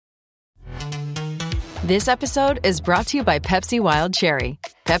This episode is brought to you by Pepsi Wild Cherry.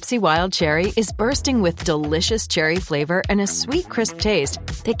 Pepsi Wild Cherry is bursting with delicious cherry flavor and a sweet, crisp taste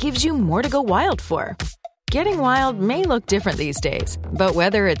that gives you more to go wild for. Getting wild may look different these days, but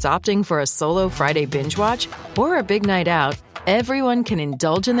whether it's opting for a solo Friday binge watch or a big night out, everyone can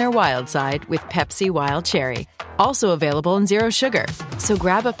indulge in their wild side with Pepsi Wild Cherry. Also available in Zero Sugar. So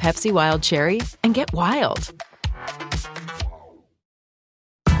grab a Pepsi Wild Cherry and get wild.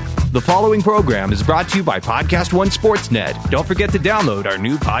 The following program is brought to you by Podcast One Sportsnet. Don't forget to download our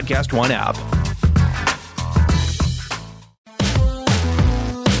new Podcast One app.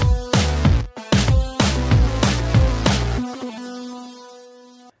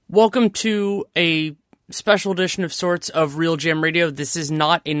 Welcome to a special edition of sorts of Real Jam Radio. This is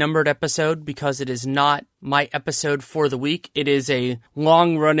not a numbered episode because it is not my episode for the week. It is a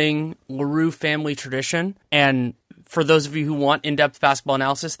long-running LaRue family tradition, and for those of you who want in-depth basketball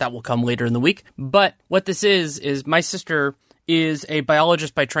analysis, that will come later in the week. But what this is my sister is a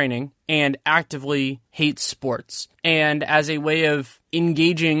biologist by training and actively hates sports. And as a way of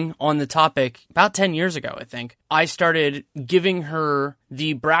engaging on the topic, about 10 years ago, I think, I started giving her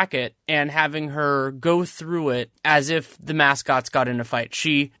the bracket and having her go through it as if the mascots got in a fight.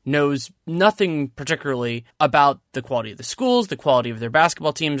 She knows nothing particularly about the quality of the schools, the quality of their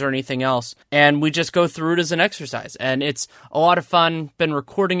basketball teams, or anything else. And we just go through it as an exercise. And it's a lot of fun. Been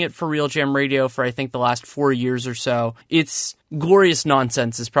recording it for Real Jam Radio for, I think, the last 4 years or so. It's glorious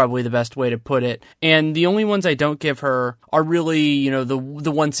nonsense is probably the best way to put it. And the only ones I don't give her are really, the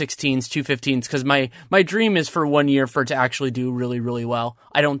 116s, 215s, because my dream is for 1 year for it to actually do really, really well.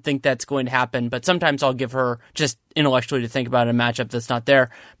 I don't think that's going to happen, but sometimes I'll give her just intellectually to think about a matchup that's not there.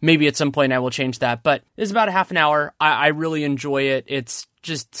 Maybe at some point I will change that, but it's about a half an hour. I really enjoy it. It's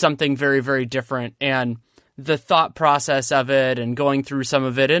just something very, very different, and the thought process of it and going through some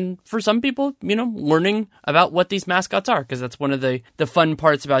of it, and for some people, learning about what these mascots are, because that's one of the fun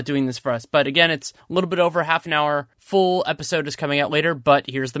parts about doing this for us. But again, it's a little bit over half an hour. Full episode is coming out later, but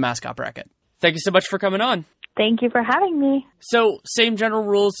here's the mascot bracket. Thank you so much for coming on. Thank you for having me. So, same general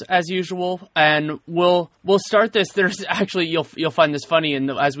rules as usual, and we'll start this. There's actually, you'll find this funny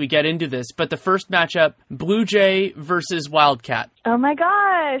as we get into this, but the first matchup, Blue Jay versus Wildcat. Oh my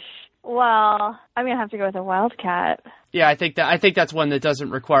gosh. Well, I'm going to have to go with a Wildcat. Yeah, I think that's one that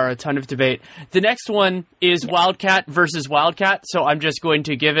doesn't require a ton of debate. The next one is Wildcat versus Wildcat, so I'm just going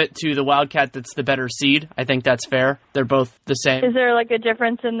to give it to the Wildcat that's the better seed. I think that's fair. They're both the same. Is there like a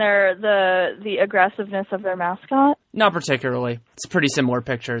difference in the aggressiveness of their mascot? Not particularly. It's pretty similar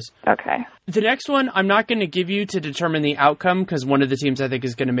pictures. Okay. The next one I'm not going to give you to determine the outcome because one of the teams I think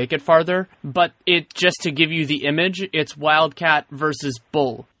is going to make it farther, but just to give you the image, it's Wildcat versus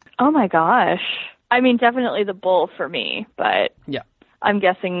Bull. Oh my gosh. I mean, definitely the Bull for me, but yeah, I'm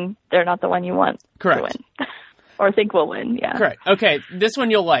guessing they're not the one you want to win. Or think will win, yeah. Correct. Okay, this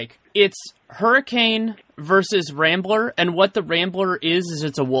one you'll like. It's Hurricane versus Rambler, and what the Rambler is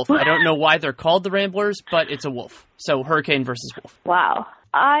it's a wolf. I don't know why they're called the Ramblers, but it's a wolf. So Hurricane versus wolf. Wow.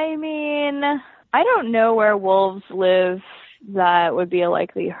 I mean, I don't know where wolves live that would be a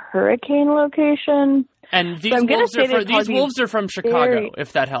likely hurricane location. And these wolves are from Chicago,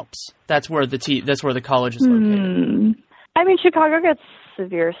 if that helps. That's where the college is located. I mean, Chicago gets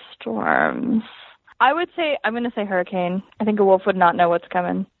severe storms. I'm going to say hurricane. I think a wolf would not know what's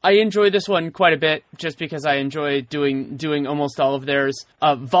coming. I enjoy this one quite a bit, just because I enjoy doing almost all of theirs.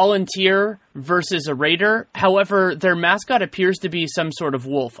 Volunteer versus a raider. However, their mascot appears to be some sort of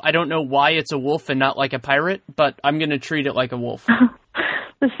wolf. I don't know why it's a wolf and not like a pirate, but I'm going to treat it like a wolf.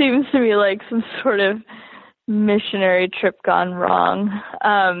 This seems to be like some sort of missionary trip gone wrong. So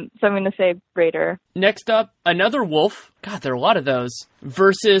I'm going to say raider. Next up, another wolf. God, there are a lot of those.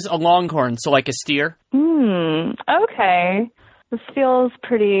 Versus a longhorn, so like a steer. Okay. This feels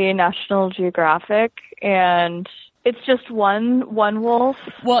pretty National Geographic, and it's just one wolf.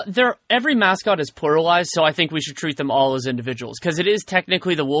 Well, every mascot is pluralized, so I think we should treat them all as individuals, because it is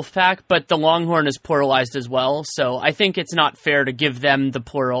technically the wolf pack, but the longhorn is pluralized as well, so I think it's not fair to give them the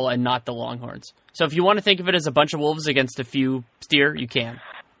plural and not the longhorns. So if you want to think of it as a bunch of wolves against a few steer, you can.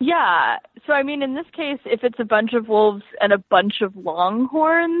 Yeah. So, I mean, in this case, if it's a bunch of wolves and a bunch of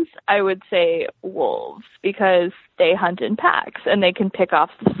longhorns, I would say wolves, because they hunt in packs and they can pick off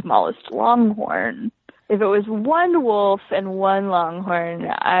the smallest longhorn. If it was one wolf and one longhorn,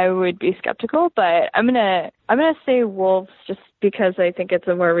 I would be skeptical, but I'm gonna say wolves just because I think it's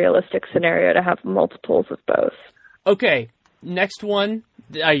a more realistic scenario to have multiples of both. Okay, next one.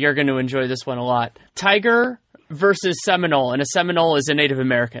 You're going to enjoy this one a lot. Tiger versus Seminole, and a Seminole is a Native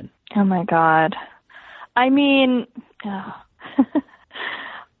American. Oh my God. I mean,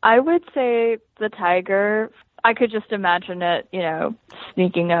 I would say the tiger. I could just imagine it,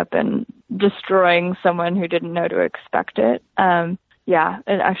 sneaking up and destroying someone who didn't know to expect it. Yeah,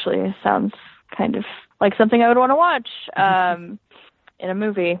 it actually sounds kind of like something I would want to watch in a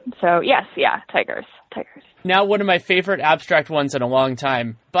movie. So yes, tigers. Now, one of my favorite abstract ones in a long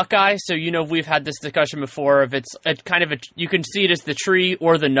time, Buckeye. So, we've had this discussion before of it's a kind of you can see it as the tree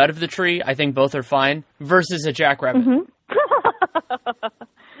or the nut of the tree. I think both are fine. Versus a jackrabbit.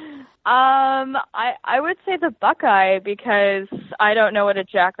 I would say the Buckeye because I don't know what a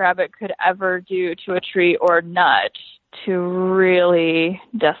jackrabbit could ever do to a tree or nut to really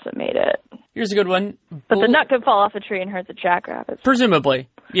decimate it. Here's a good one. But the nut could fall off a tree and hurt the jackrabbit. Presumably,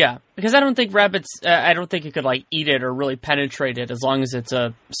 yeah. Because I don't think rabbits, I don't think you could, eat it or really penetrate it as long as it's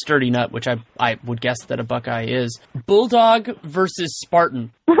a sturdy nut, which I would guess that a Buckeye is. Bulldog versus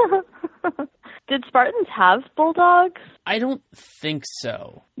Spartan. Did Spartans have bulldogs? I don't think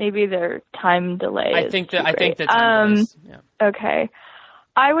so. Maybe their time delay. I think that time delays. Yeah. Okay.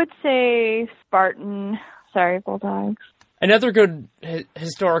 I would say Spartan. Sorry, bulldogs. Another good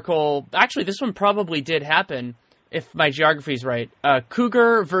historical... Actually, this one probably did happen, if my geography's right.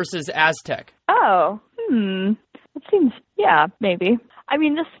 Cougar versus Aztec. Oh, It seems... Yeah, maybe. I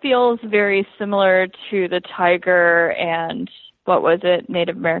mean, this feels very similar to the tiger and... What was it?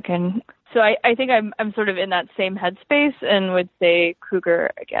 Native American... So I think I'm sort of in that same headspace and would say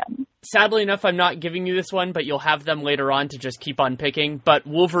cougar again. Sadly enough, I'm not giving you this one, but you'll have them later on to just keep on picking. But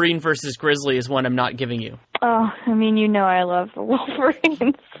Wolverine versus Grizzly is one I'm not giving you. Oh, I mean, I love the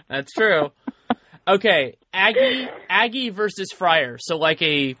Wolverines. That's true. Okay, Aggie versus Friar. So like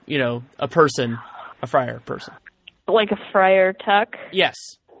a person, a friar person. Like a Friar Tuck? Yes.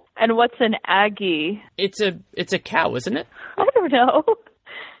 And what's an Aggie? It's a cow, isn't it? I don't know.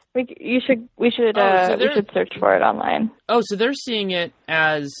 We should search for it online. Oh, so they're seeing it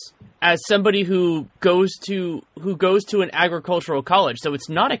as somebody who goes to an agricultural college. So it's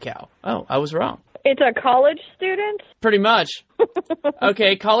not a cow. Oh, I was wrong. It's a college student? Pretty much.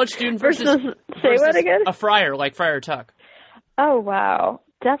 Okay, college student versus what again? A friar, like Friar Tuck. Oh, wow.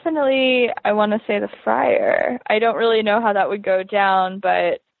 Definitely, I want to say the friar. I don't really know how that would go down,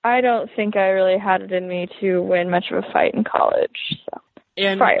 but I don't think I really had it in me to win much of a fight in college, so.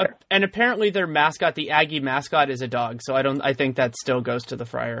 And apparently their mascot, the Aggie mascot, is a dog. So I think that still goes to the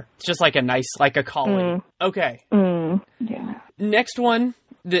friar. It's just like a collie. Okay. Yeah. Next one.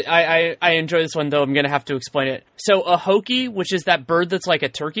 I enjoy this one, though. I'm going to have to explain it. So a hokie, which is that bird that's like a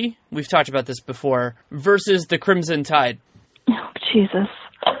turkey. We've talked about this before. Versus the Crimson Tide. Oh, Jesus.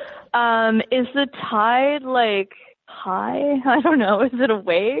 Is the tide high? I don't know. Is it a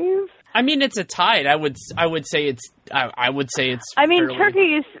wave? I mean, it's a tide. I would say it's. I mean,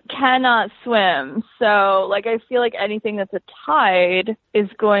 turkeys cannot swim, so I feel like anything that's a tide is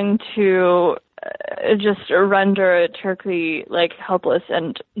going to just render a turkey helpless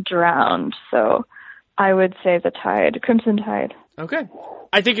and drowned. So, I would say the tide, Crimson Tide. Okay.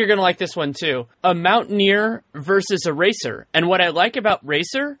 I think you're going to like this one, too. A mountaineer versus a racer. And what I like about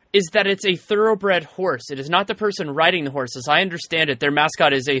racer is that it's a thoroughbred horse. It is not the person riding the horse. As I understand it, their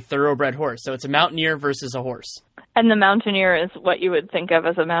mascot is a thoroughbred horse. So it's a mountaineer versus a horse. And the mountaineer is what you would think of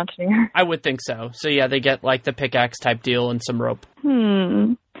as a mountaineer? I would think so. So yeah, they get the pickaxe type deal and some rope.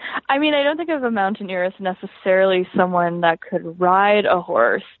 I mean, I don't think of a mountaineer as necessarily someone that could ride a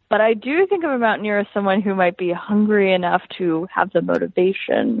horse, but I do think of a mountaineer as someone who might be hungry enough to have the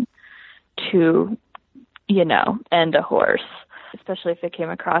motivation to, end a horse, especially if they came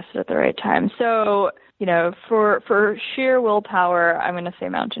across it at the right time. So, for sheer willpower, I'm going to say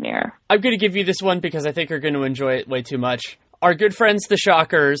mountaineer. I'm going to give you this one because I think you're going to enjoy it way too much. Our good friends, the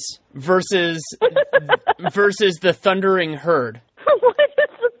Shockers, versus the Thundering Herd. What is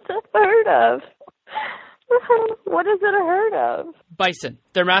it a herd of? What is it a herd of? Bison.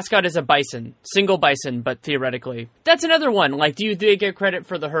 Their mascot is a bison. Single bison, but theoretically. That's another one. Do they get credit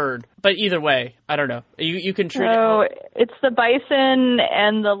for the herd? But either way, I don't know. You can treat it. It's the bison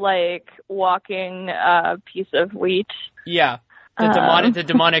and the, walking piece of wheat. Yeah. The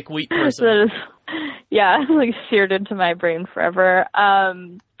demonic wheat person. Seared into my brain forever.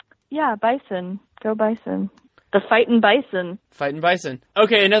 Bison. Go bison. The Fightin' Bison. Fightin' Bison.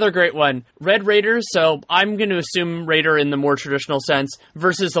 Okay, another great one. Red Raiders, so I'm going to assume Raider in the more traditional sense,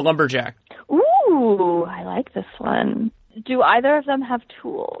 versus the Lumberjack. Ooh, I like this one. Do either of them have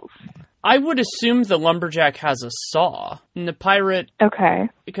tools? I would assume the Lumberjack has a saw. And the pirate... Okay.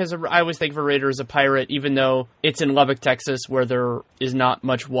 Because I always think of a Raider as a pirate, even though it's in Lubbock, Texas, where there is not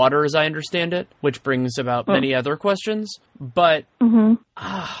much water, as I understand it, which brings about many other questions. But...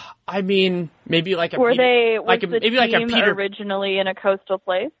 I mean, maybe like a Was the maybe like a team Peter. originally in a coastal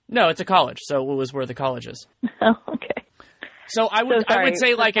place? No, it's a college, so it was where the college is. Oh, okay. So I would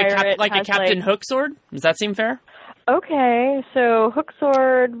say like a Captain Hook sword. Does that seem fair? Okay, so hook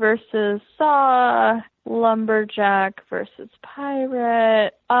sword versus saw, lumberjack versus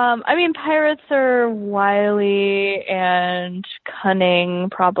pirate. I mean, pirates are wily and cunning,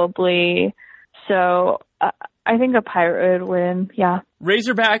 probably. So I think a pirate would win. Yeah.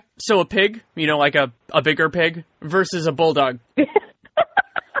 Razorback, so a pig, like a bigger pig, versus a bulldog.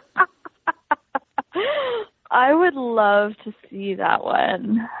 I would love to see that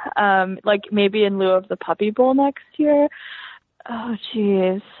one. Like maybe in lieu of the Puppy Bowl next year. Oh,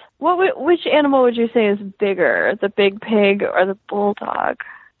 jeez. Which animal would you say is bigger, the big pig or the bulldog?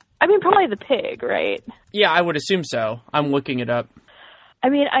 I mean, probably the pig, right? Yeah, I would assume so. I'm looking it up. I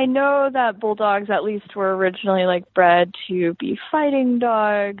mean, I know that bulldogs at least were originally like bred to be fighting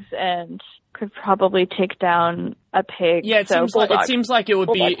dogs and could probably take down a pig. Yeah, it seems like it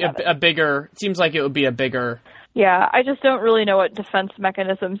would be a bigger. It seems like it would be a bigger. Yeah, I just don't really know what defense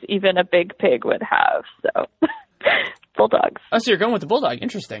mechanisms even a big pig would have. So, bulldogs. Oh, so you're going with the bulldog.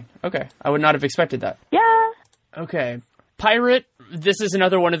 Interesting. Okay, I would not have expected that. Yeah. Okay, pirate. This is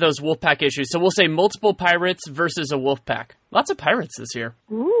another one of those wolf pack issues. So we'll say multiple pirates versus a wolf pack. Lots of pirates this year.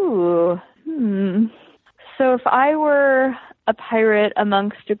 Ooh. So if I were a pirate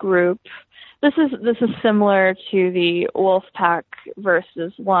amongst a group, this is similar to the wolf pack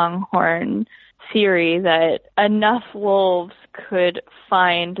versus longhorn theory that enough wolves could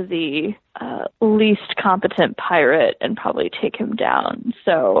find the least competent pirate and probably take him down.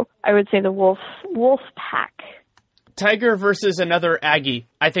 So I would say the wolf pack. Tiger versus another Aggie.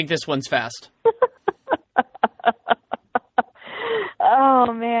 I think this one's fast.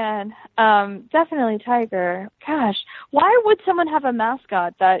 Oh, man. Definitely Tiger. Gosh, why would someone have a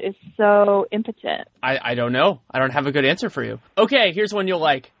mascot that is so impotent? I don't know. I don't have a good answer for you. Okay, here's one you'll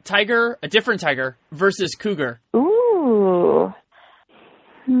like. Tiger, a different tiger, versus cougar. Ooh.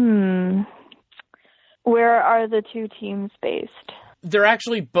 Where are the two teams based? They're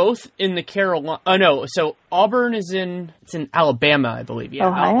actually both in the Carolina. Oh no! So Auburn is in Alabama, I believe. Yeah,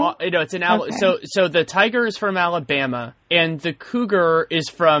 Ohio? It's in Alabama. Okay. So the Tiger is from Alabama, and the Cougar is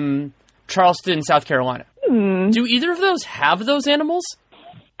from Charleston, South Carolina. Do either of those have those animals?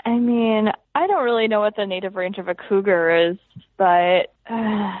 I mean, I don't really know what the native range of a cougar is, but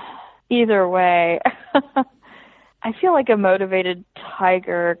either way. I feel like a motivated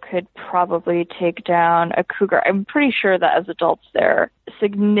tiger could probably take down a cougar. I'm pretty sure that as adults they're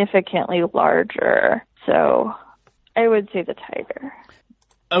significantly larger. So I would say the tiger.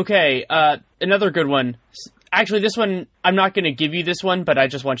 Okay, another good one. Actually, this one, I'm not going to give you this one, but I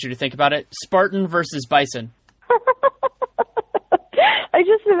just want you to think about it. Spartan versus bison. I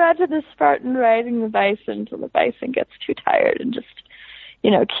just imagine the Spartan riding the bison until the bison gets too tired and just,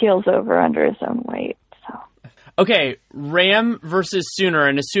 keels over under his own weight. Okay, ram versus sooner,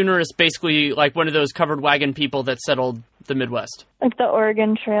 and a sooner is basically like one of those covered wagon people that settled the Midwest. Like the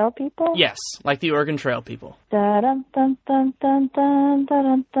Oregon Trail people? Yes, like the Oregon Trail people. Yes.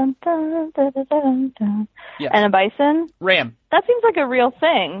 And a bison? Ram. That seems like a real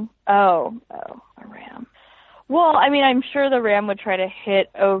thing. Oh, a ram. Well, I mean, I'm sure the ram would try to hit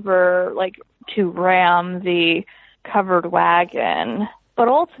over, to ram the covered wagon. But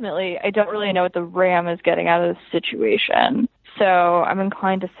ultimately, I don't really know what the ram is getting out of this situation. So I'm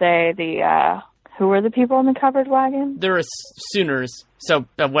inclined to say who were the people in the covered wagon? There are Sooners. So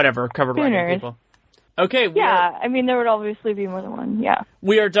whatever, covered wagon people. Okay. I mean, there would obviously be more than one. Yeah.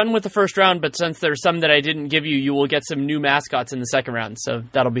 We are done with the first round, but since there's some that I didn't give you, you will get some new mascots in the second round. So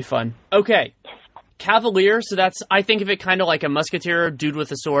that'll be fun. Okay. Cavalier. So I think of it kind of like a musketeer, dude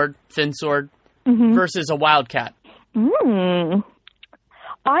with a sword, thin sword, versus a wildcat.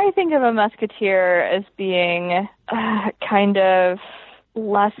 I think of a musketeer as being kind of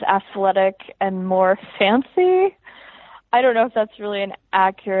less athletic and more fancy. I don't know if that's really an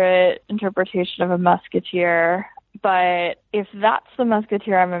accurate interpretation of a musketeer, but if that's the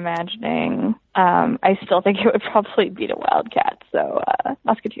musketeer I'm imagining, I still think it would probably beat a wildcat. So,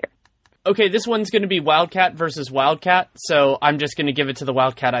 musketeer. Okay, this one's going to be wildcat versus wildcat, so I'm just going to give it to the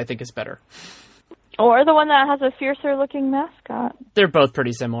wildcat. I think is better. Or the one that has a fiercer-looking mascot. They're both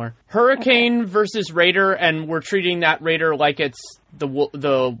pretty similar. Hurricane versus Raider, and we're treating that Raider like it's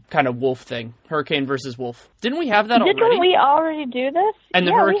the kind of wolf thing. Hurricane versus wolf. Didn't we have that already? Didn't we already do this? And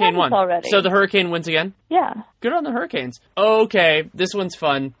the Hurricane won. Already. So the Hurricane wins again? Yeah. Good on the Hurricanes. Okay, this one's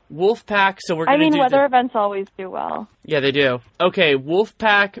fun. Wolf Pack, so we're going to do... weather events always do well. Yeah, they do. Okay, Wolf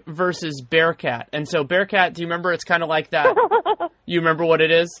Pack versus Bearcat. And so Bearcat, do you remember it's kind of like that... You remember what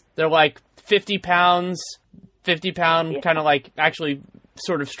it is? They're like 50 pounds, 50-pound, kind of like actually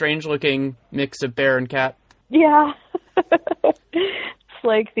sort of strange-looking mix of bear and cat. Yeah. It's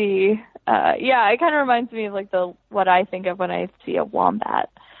like the, it kind of reminds me of like what I think of when I see a wombat.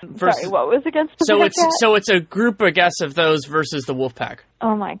 Sorry, what was against the bear cat? So it's a group, I guess, of those versus the wolf pack.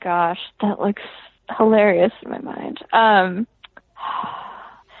 Oh my gosh, that looks hilarious in my mind.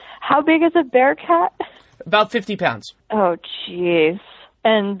 How big is a bear cat? About 50 pounds. Oh, jeez.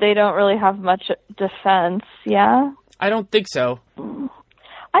 And they don't really have much defense, yeah? I don't think so.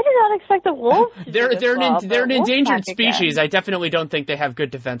 I did not expect the wolves to They're an endangered species. Again. I definitely don't think they have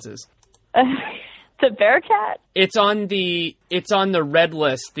good defenses. The bear cat? It's on the red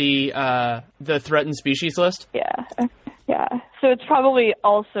list, the threatened species list. Yeah. Yeah. So it's probably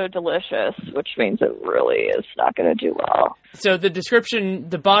also delicious, which means it really is not going to do well. So the description,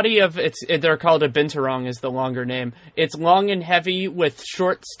 the body of they're called a binturong is the longer name. It's long and heavy with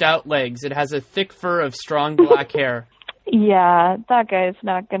short, stout legs. It has a thick fur of strong black hair. Yeah, that guy's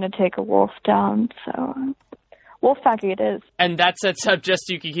not going to take a wolf down, so wolfpack it is. And that sets up, just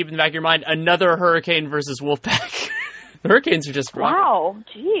so you can keep in the back of your mind, another hurricane versus wolfpack. The hurricanes are just rough. Wow,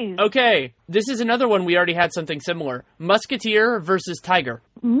 jeez. Okay, this is another one we already had something similar. Musketeer versus tiger.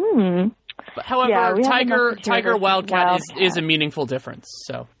 However, tiger wildcat is a meaningful difference.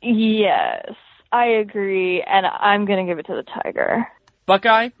 So yes, I agree, and I'm going to give it to the tiger.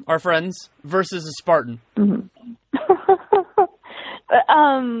 Buckeye, our friends, versus a Spartan. Mm-hmm.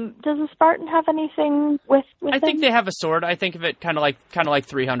 Does a Spartan have anything with I think they have a sword. I think of it kind of like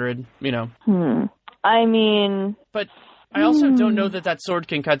 300. You know. I mean, but I also don't know that sword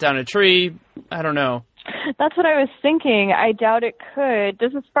can cut down a tree. I don't know. That's what I was thinking. I doubt it could.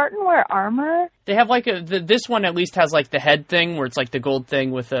 Does a Spartan wear armor? They have like this one at least has like the head thing where it's like the gold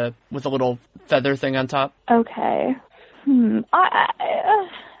thing with a little feather thing on top. Okay.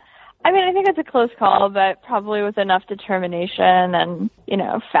 I mean, I think it's a close call, but probably with enough determination and, you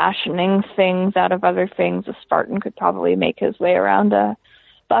know, fashioning things out of other things, a Spartan could probably make his way around a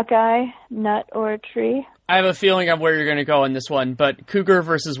buckeye, nut, or a tree. I have a feeling of where you're going to go on this one, but cougar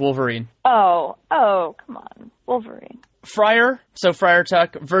versus wolverine. Oh, come on. Wolverine. Friar, so Friar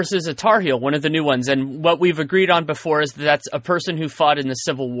Tuck, versus a Tar Heel, one of the new ones. And what we've agreed on before is that's a person who fought in the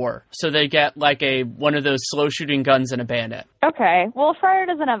Civil War. So they get like one of those slow-shooting guns and a bayonet. Okay. Well, Friar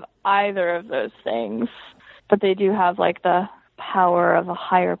doesn't have either of those things, but they do have like the power of a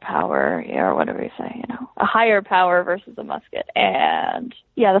higher power, or whatever you say, you know. A higher power versus a musket. And,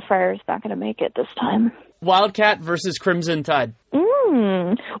 yeah, the Friar's not going to make it this time. Wildcat versus Crimson Tide.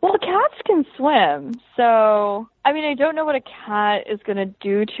 Well, cats can swim, so, I mean, I don't know what a cat is going to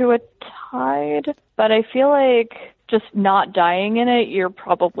do to a tide, but I feel like just not dying in it, you're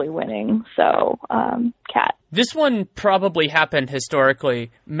probably winning, so, cat. This one probably happened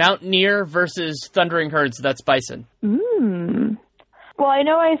historically. Mountaineer versus Thundering Herds, that's bison. Well, I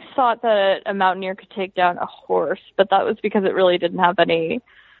know I thought that a mountaineer could take down a horse, but that was because it really didn't have any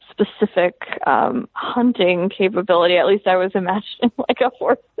specific hunting capability. At least I was imagining like a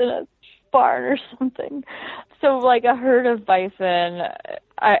horse in a barn or something. So like a herd of bison,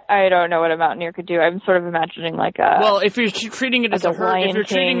 I don't know what a mountaineer could do. I'm sort of imagining like a... Well, if you're treating it as a herd, if you're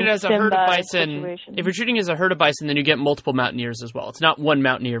treating it as a herd of bison, if you're treating it as a herd of bison, then you get multiple mountaineers as well. It's not one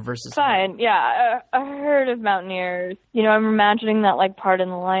mountaineer versus... Fine, yeah, a herd of mountaineers. You know, I'm imagining that like part in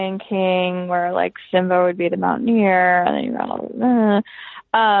The Lion King where like Simba would be the mountaineer, and then you got all...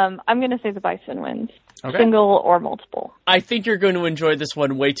 I'm going to say the bison wins. Okay. Single or multiple. I think you're going to enjoy this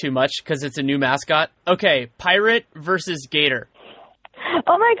one way too much because it's a new mascot. Okay, pirate versus gator.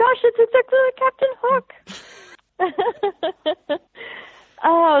 Oh my gosh, it's exactly like Captain Hook.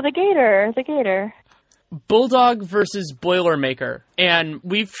 Oh, the gator. Bulldog versus Boilermaker. And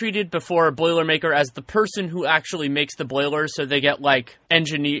we've treated before Boilermaker as the person who actually makes the boilers, so they get like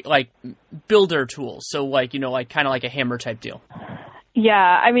builder tools. So like, you know, like kind of like a hammer type deal. Yeah,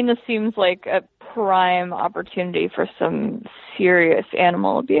 I mean, this seems like a prime opportunity for some serious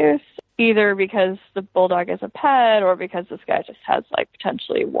animal abuse, either because the bulldog is a pet or because this guy just has like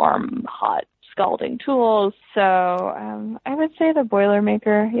potentially warm, hot, scalding tools. So I would say the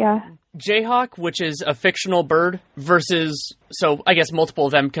Boilermaker, yeah. Jayhawk, which is a fictional bird, versus, so I guess multiple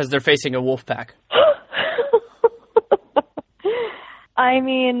of them because they're facing a wolf pack. I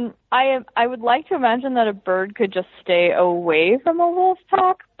mean, I would like to imagine that a bird could just stay away from a wolf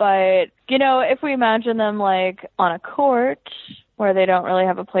pack, but, you know, if we imagine them, like, on a court where they don't really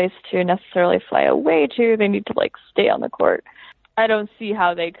have a place to necessarily fly away to, they need to, like, stay on the court. I don't see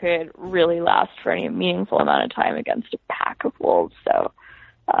how they could really last for any meaningful amount of time against a pack of wolves, so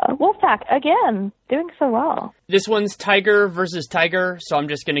Wolfpack, again, doing so well. This one's tiger versus tiger, so I'm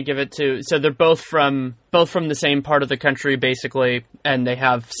just going to give it to... So they're both from the same part of the country, basically, and they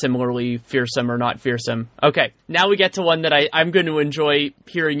have similarly fearsome or not fearsome. Okay, now we get to one that I'm going to enjoy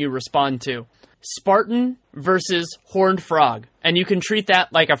hearing you respond to. Spartan versus horned frog, and you can treat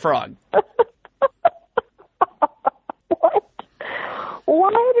that like a frog. What?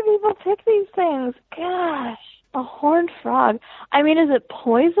 Why do people pick these things? Gosh. A horned frog. I mean, is it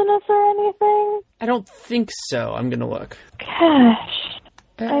poisonous or anything? I don't think so. I'm going to look. Gosh.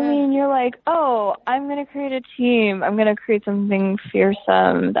 I mean, you're like, oh, I'm going to create a team. I'm going to create something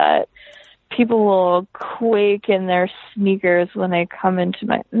fearsome that people will quake in their sneakers when they come into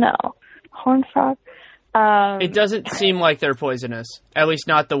my... No. Horned frog? It doesn't seem like they're poisonous. At least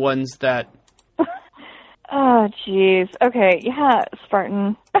not the ones that... Oh, jeez. Okay, yeah,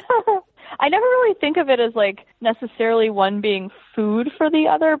 Spartan. I never really think of it as, like, necessarily one being food for the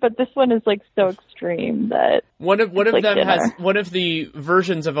other, but this one is, like, so extreme that... One of like them dinner. has... One of the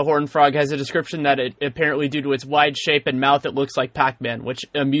versions of a horned frog has a description that it apparently, due to its wide shape and mouth, it looks like Pac-Man, which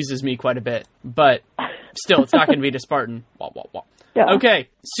amuses me quite a bit. But still, it's not going to beat a Spartan. Wah, wah, wah. Yeah. Okay,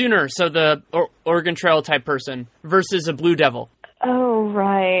 Sooner, so the Oregon Trail type person, versus a Blue Devil. Oh,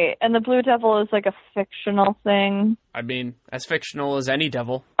 right. And the Blue Devil is, like, a fictional thing. I mean, as fictional as any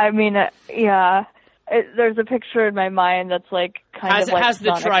devil. I mean, yeah. There's a picture in my mind that's, like, kind of like has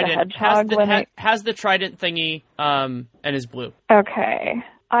the Sonic trident. the Hedgehog. Has the trident thingy, and is blue. Okay.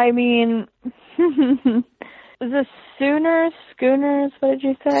 I mean... The Schooners, what did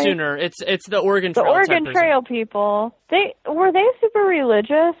you say? Sooner. It's the Oregon Trail. The Oregon type Trail people. Were they super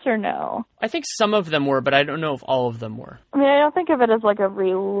religious or no? I think some of them were, but I don't know if all of them were. I mean, I don't think of it as like a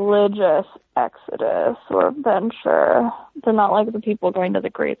religious exodus or venture. They're not like the people going to the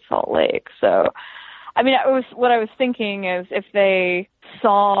Great Salt Lake. So, I mean, what I was thinking is if they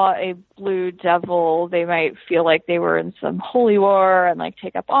saw a Blue Devil, they might feel like they were in some holy war and like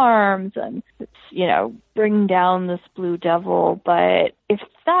take up arms and, you know, bring down this Blue Devil. But if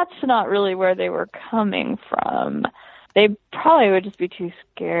that's not really where they were coming from, they probably would just be too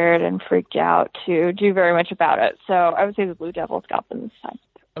scared and freaked out to do very much about it. So I would say the Blue Devil's got them this time.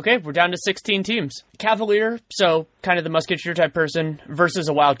 Okay, we're down to 16 teams. Cavalier, so kind of the musketeer type person, versus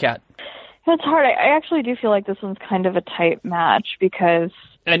a Wildcat. It's hard. I actually do feel like this one's kind of a tight match because...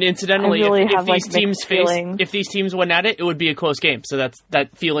 And incidentally, really if these teams went at it, it would be a close game. So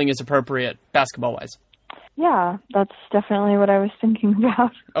that feeling is appropriate basketball-wise. Yeah, that's definitely what I was thinking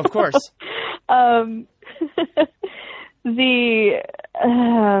about. Of course. The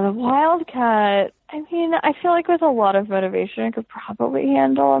Wildcat, I mean, I feel like with a lot of motivation, I could probably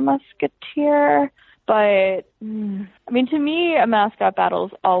handle a musketeer. But, I mean, to me, a mascot battle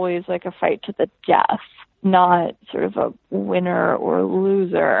is always like a fight to the death, not sort of a winner or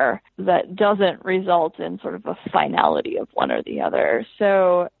loser that doesn't result in sort of a finality of one or the other.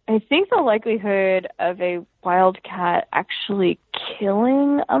 So I think the likelihood of a Wildcat actually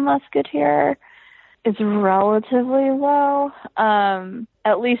killing a musketeer is relatively low,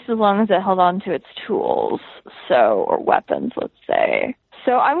 at least as long as it held on to its tools, or weapons, let's say.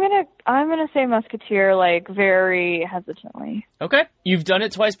 So I'm gonna say musketeer, like, very hesitantly. Okay. You've done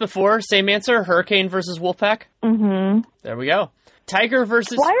it twice before. Same answer. Hurricane versus Wolfpack. Mm-hmm. There we go. Tiger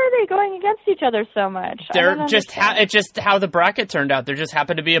versus... Why are they going against each other so much? They're it's just how the bracket turned out. There just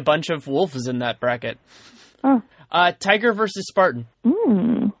happened to be a bunch of wolves in that bracket. Oh. Tiger versus Spartan.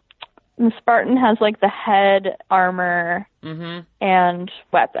 The Spartan has, like, the head armor and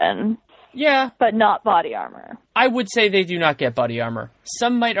weapon. Yeah. But not body armor. I would say they do not get body armor.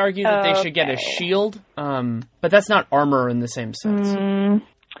 Some might argue that they should get a shield, but that's not armor in the same sense.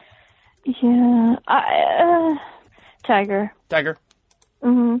 Yeah. Tiger. Tiger.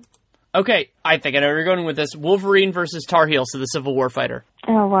 Mm-hmm. Okay, I think I know where you're going with this. Wolverine versus Tar Heel, so the Civil War fighter.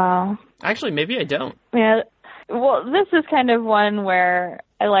 Oh, wow. Actually, maybe I don't. Yeah. Well, this is kind of one where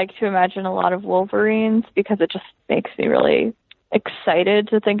I like to imagine a lot of Wolverines because it just makes me really excited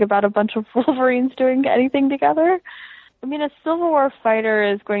to think about a bunch of Wolverines doing anything together. I mean, a Civil War fighter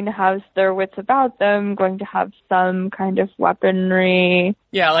is going to have their wits about them, going to have some kind of weaponry.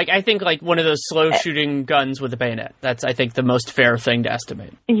 Yeah, like, I think, like, one of those slow-shooting guns with a bayonet. That's, I think, the most fair thing to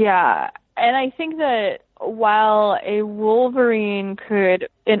estimate. Yeah, and I think that while a Wolverine could,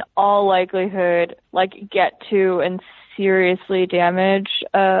 in all likelihood, like, get to and seriously damage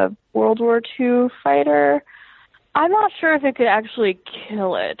a World War II fighter, I'm not sure if it could actually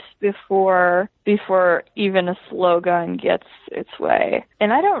kill it before even a slow gun gets its way.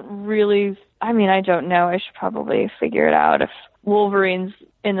 And I don't know. I should probably figure it out if Wolverines,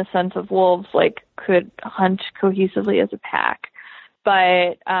 in the sense of wolves, like, could hunt cohesively as a pack.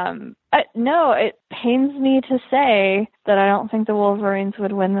 But no, it pains me to say that I don't think the Wolverines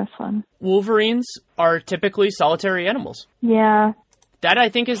would win this one. Wolverines are typically solitary animals. Yeah. That I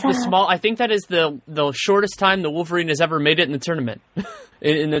think is I think that is the shortest time the Wolverine has ever made it in the tournament.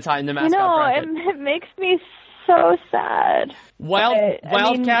 in the mascot bracket. It makes me so sad.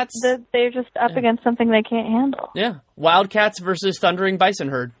 Wildcats. They're just up against something they can't handle. Yeah. Wildcats versus Thundering Bison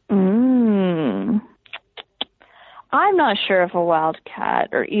Herd. I'm not sure if a wildcat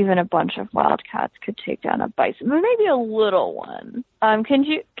or even a bunch of wildcats could take down a bison, but maybe a little one. Can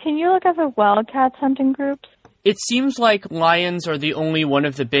you look up the wildcats hunting groups? It seems like lions are the only one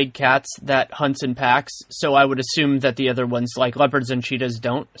of the big cats that hunts in packs, so I would assume that the other ones, like leopards and cheetahs,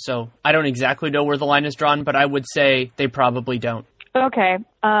 don't. So I don't exactly know where the line is drawn, but I would say they probably don't. Okay.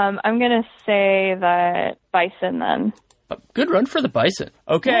 I'm going to say that bison then. Good run for the bison.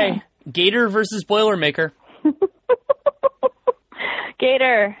 Okay. Yeah. Gator versus Boilermaker.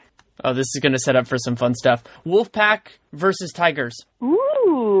 Gator. Oh, this is going to set up for some fun stuff. Wolfpack versus Tigers.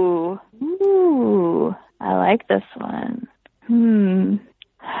 Ooh. I like this one.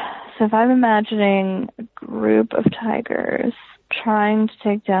 So if I'm imagining a group of tigers trying to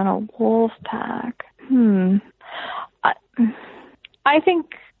take down a wolf pack, I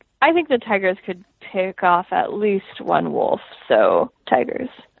think the tigers could pick off at least one wolf, so tigers.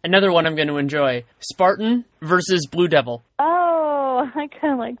 Another one I'm going to enjoy. Spartan versus Blue Devil. Oh, I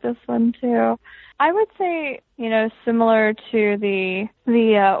kind of like this one too. I would say, similar to the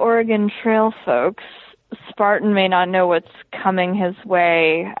Oregon Trail folks, Spartan may not know what's coming his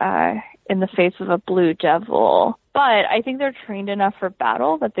way in the face of a Blue Devil, but I think they're trained enough for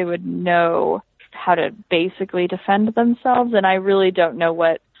battle that they would know how to basically defend themselves, and I really don't know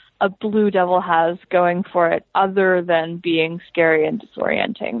what a Blue Devil has going for it other than being scary and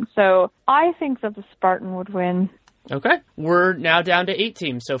disorienting. So I think that the Spartan would win. Okay. We're now down to 8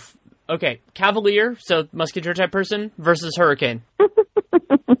 teams. So, Cavalier, so musketeer type person, versus Hurricane.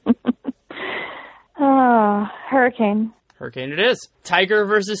 Hurricane. Hurricane it is. Tiger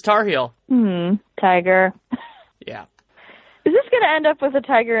versus Tar Heel. Tiger. Yeah. Is this going to end up with a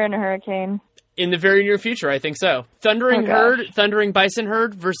tiger and a hurricane? In the very near future, I think so. Thundering Bison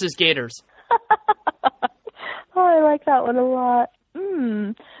Herd versus Gators. I like that one a lot.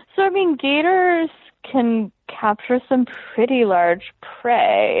 So, gators can capture some pretty large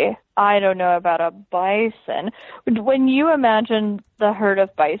prey. I don't know about a bison. When you imagine the herd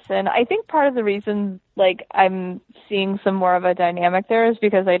of bison, I think part of the reason, I'm seeing some more of a dynamic there is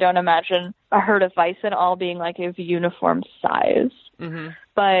because I don't imagine a herd of bison all being, of uniform size. Mm-hmm.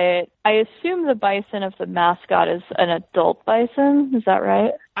 But I assume the bison of the mascot is an adult bison. Is that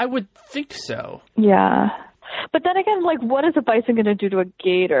right? I would think so. Yeah. But then again, what is a bison going to do to a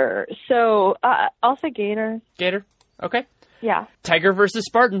gator? So I'll say gator. Gator? Okay. Yeah. Tiger versus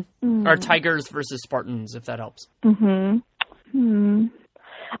Spartan. Or Tigers versus Spartans, if that helps. I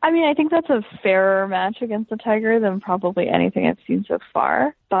think that's a fairer match against a tiger than probably anything I've seen so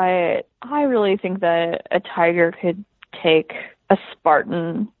far. But I really think that a tiger could take a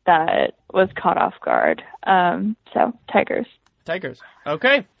Spartan that was caught off guard. So, Tigers. Tigers.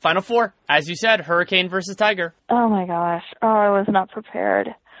 Okay, final 4. As you said, Hurricane versus Tiger. Oh my gosh. Oh, I was not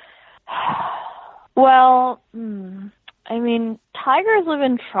prepared. Well, tigers live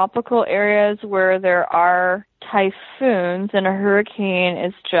in tropical areas where there are typhoons, and a hurricane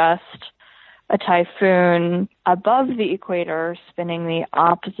is just a typhoon above the equator spinning the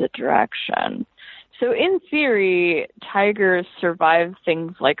opposite direction. So in theory, tigers survive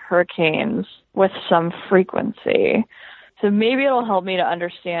things like hurricanes with some frequency. So maybe it'll help me to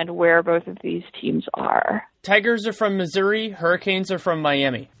understand where both of these teams are. Tigers are from Missouri, hurricanes are from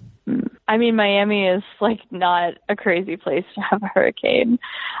Miami. Miami is, not a crazy place to have a hurricane.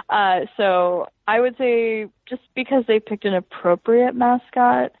 So I would say just because they picked an appropriate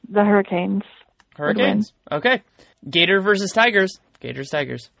mascot, the Hurricanes. Hurricanes. Okay. Gator versus Tigers. Gators,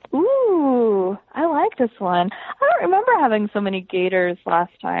 Tigers. Ooh, I like this one. I don't remember having so many Gators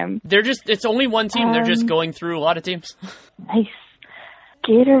last time. It's only one team. They're just going through a lot of teams. Nice.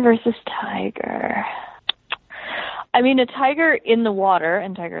 Gator versus Tiger. A tiger in the water,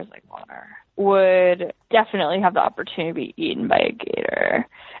 and tigers like water, would definitely have the opportunity to be eaten by a gator.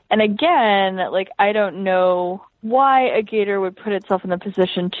 And again, I don't know why a gator would put itself in the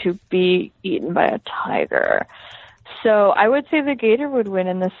position to be eaten by a tiger. So I would say the gator would win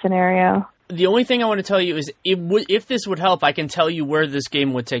in this scenario. The only thing I want to tell you is if this would help, I can tell you where this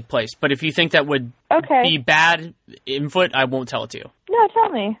game would take place. But if you think that would be bad input, I won't tell it to you. No, tell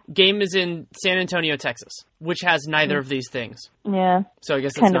me. Game is in San Antonio, Texas, which has neither of these things. Yeah. So I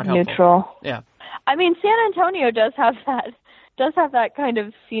guess it's not helpful. Kind of neutral. Yeah. San Antonio does have that does have that kind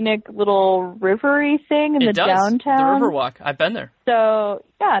of scenic little rivery thing in the downtown. The Riverwalk. I've been there. So,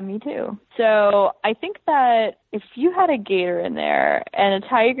 yeah, me too. So I think that if you had a gator in there and a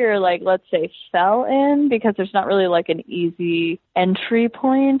tiger, like, let's say, fell in because there's not really, like, an easy entry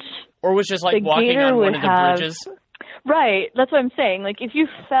point. Or was just, like, walking on one of the bridges. Right. That's what I'm saying. Like, if you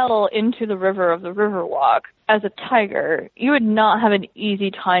fell into the river of the Riverwalk as a tiger, you would not have an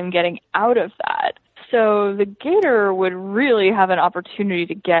easy time getting out of that. So the gator would really have an opportunity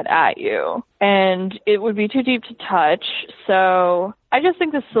to get at you, and it would be too deep to touch. So I just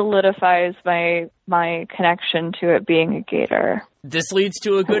think this solidifies my connection to it being a gator. This leads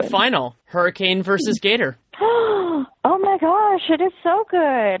to a good final. Hurricane versus gator. Oh my gosh, it is so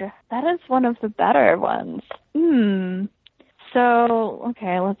good. That is one of the better ones. So,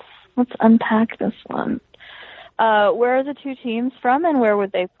 okay, let's unpack this one. Where are the two teams from, and where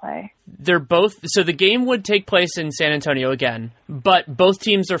would they play? They're both... So the game would take place in San Antonio again, but both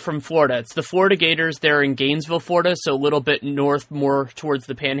teams are from Florida. It's the Florida Gators. They're in Gainesville, Florida, so a little bit north, more towards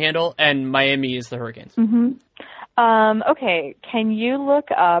the Panhandle, and Miami is the Hurricanes. Okay, can you look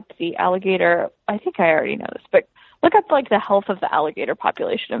up the alligator... I think I already know this, but look up, like, the health of the alligator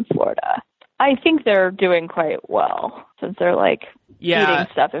population in Florida. I think they're doing quite well, since they're, like... eating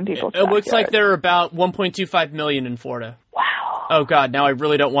stuff in people's backyards. It looks like there are about 1.25 million in Florida. Wow. Oh, God, now I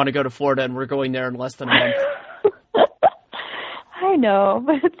really don't want to go to Florida, and we're going there in less than a month. I know,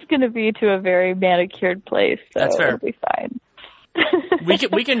 but it's going to be to a very manicured place, so that's fair. It'll be fine. We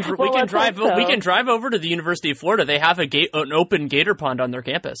can drive over to the University of Florida. They have an open gator pond on their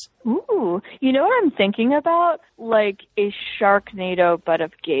campus. Ooh, you know what I'm thinking about? Like a Sharknado, but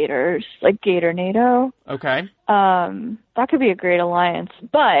of gators, like Gatornado. Okay. That could be a great alliance.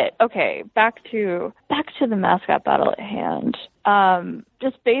 But okay, back to the mascot battle at hand.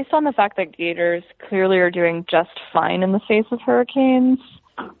 Just based on the fact that gators clearly are doing just fine in the face of hurricanes,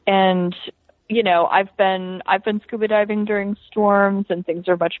 and you know, I've been scuba diving during storms, and things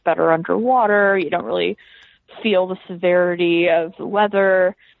are much better underwater. You don't really feel the severity of the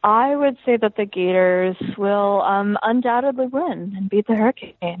weather. I would say that the Gators will undoubtedly win and beat the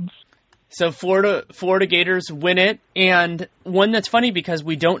Hurricanes. So Florida Gators win it, and one that's funny because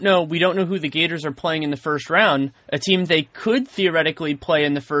we don't know who the Gators are playing in the first round. A team they could theoretically play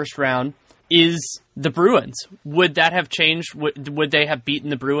in the first round is the Bruins. Would that have changed? Would they have beaten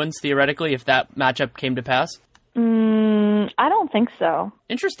the Bruins theoretically if that matchup came to pass? I don't think so.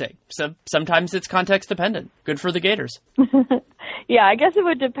 Interesting. So sometimes it's context dependent. Good for the Gators. Yeah, I guess it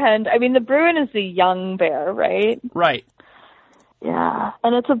would depend. I mean, the Bruin is the young bear, right? Right. Yeah,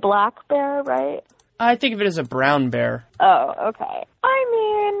 and it's a black bear, right? I think of it as a brown bear. Oh, okay. I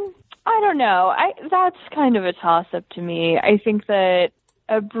mean, I don't know. That's kind of a toss-up to me. I think that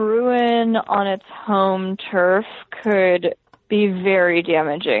a Bruin on its home turf could be very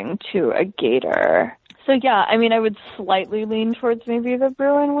damaging to a gator. So yeah, I mean, I would slightly lean towards maybe the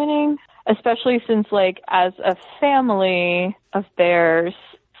Bruin winning, especially since, like, as a family of bears,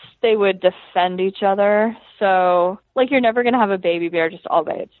 they would defend each other. So, like, you're never going to have a baby bear just all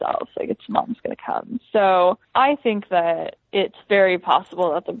by itself. Like, its mom's going to come. So I think that it's very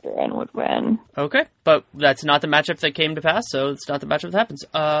possible that the Bruin would win. Okay, but that's not the matchup that came to pass, so it's not the matchup that happens.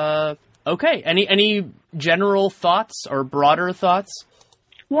 Okay, any general thoughts or broader thoughts?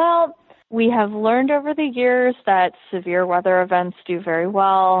 Well, we have learned over the years that severe weather events do very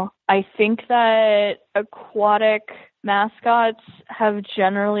well. I think that aquatic mascots have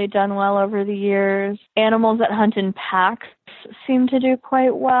generally done well over the years. Animals that hunt in packs seem to do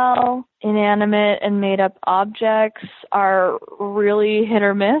quite well. Inanimate and made-up objects are really hit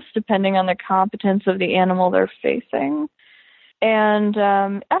or miss depending on the competence of the animal they're facing. And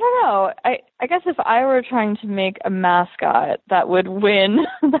I don't know. I guess if I were trying to make a mascot that would win,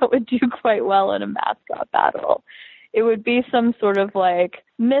 that would do quite well in a mascot battle, it would be some sort of, like,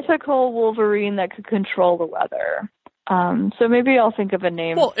 mythical Wolverine that could control the weather. So maybe I'll think of a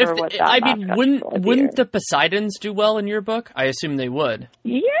name for what that mascot wouldn't the Poseidons do well in your book? I assume they would.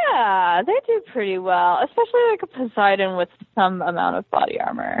 Yeah, they do pretty well, especially like a Poseidon with some amount of body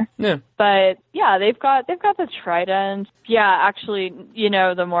armor. Yeah. But yeah, they've got the trident. Yeah, actually, you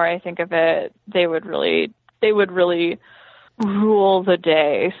know, the more I think of it, they would really rule the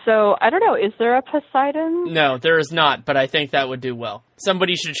day. So I don't know, is there a Poseidon? No, there is not, but I think that would do well.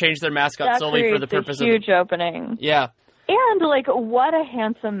 Somebody should change their mascot solely for the purpose of huge opening. Yeah. And, like, what a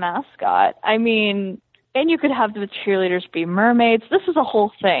handsome mascot. I mean, and you could have the cheerleaders be mermaids. This is a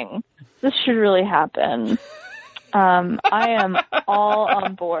whole thing. This should really happen. I am all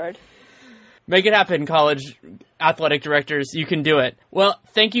on board. Make it happen, college athletic directors. You can do it. Well,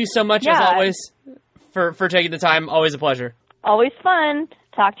 thank you so much, as always, for taking the time. Always a pleasure. Always fun.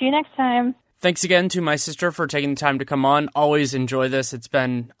 Talk to you next time. Thanks again to my sister for taking the time to come on. Always enjoy this. It's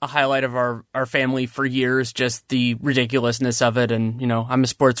been a highlight of our family for years, just the ridiculousness of it. And, I'm a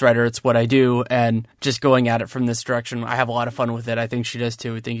sports writer. It's what I do. And just going at it from this direction, I have a lot of fun with it. I think she does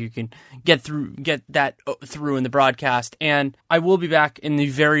too. I think you can get that through in the broadcast. And I will be back in the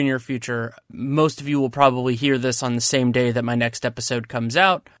very near future. Most of you will probably hear this on the same day that my next episode comes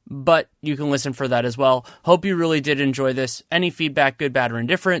out, but you can listen for that as well. Hope you really did enjoy this. Any feedback, good, bad, or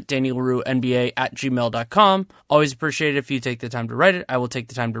indifferent, DannyLaRue@gmail.com. Always appreciate it if you take the time to write it. I will take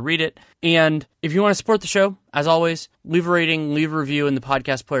the time to read it. And if you want to support the show, as always, leave a rating, leave a review in the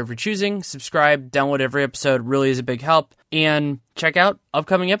podcast player of your choosing. Subscribe, download every episode. Really is a big help. And check out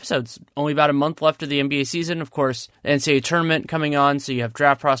upcoming episodes. Only about a month left of the NBA season. Of course, the NCAA tournament coming on, so you have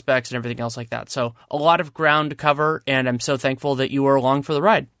draft prospects and everything else like that. So a lot of ground to cover, and I'm so thankful that you are along for the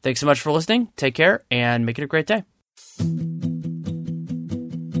ride. Thanks so much for listening. Take care, and make it a great day.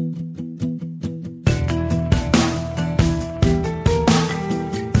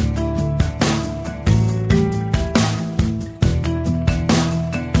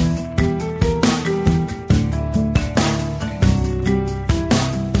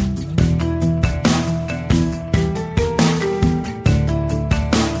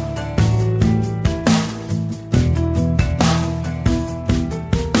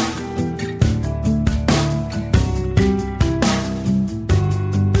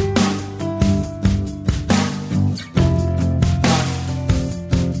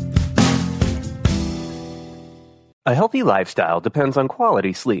 A healthy lifestyle depends on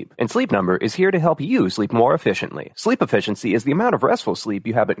quality sleep, and Sleep Number is here to help you sleep more efficiently. Sleep efficiency is the amount of restful sleep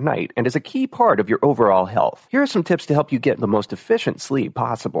you have at night and is a key part of your overall health. Here are some tips to help you get the most efficient sleep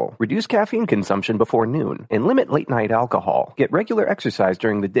possible. Reduce caffeine consumption before noon and limit late-night alcohol. Get regular exercise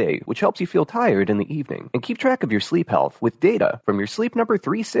during the day, which helps you feel tired in the evening. And keep track of your sleep health with data from your Sleep Number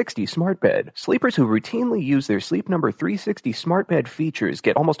 360 smart bed. Sleepers who routinely use their Sleep Number 360 smart bed features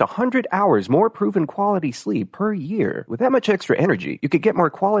get almost 100 hours more proven quality sleep per year. With that much extra energy, you could get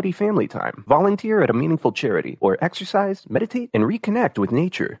more quality family time, volunteer at a meaningful charity, or exercise, meditate, and reconnect with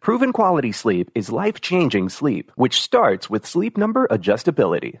nature. Proven quality sleep is life-changing sleep, which starts with Sleep Number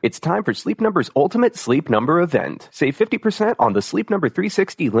adjustability. It's time for Sleep Number's ultimate Sleep Number event. Save 50% on the Sleep Number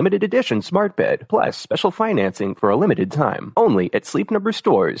 360 limited edition smart bed, plus special financing for a limited time. Only at Sleep Number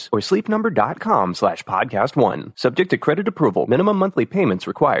stores or sleepnumber.com/podcast1. Subject to credit approval. Minimum monthly payments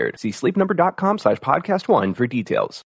required. See sleepnumber.com/podcast1 for details.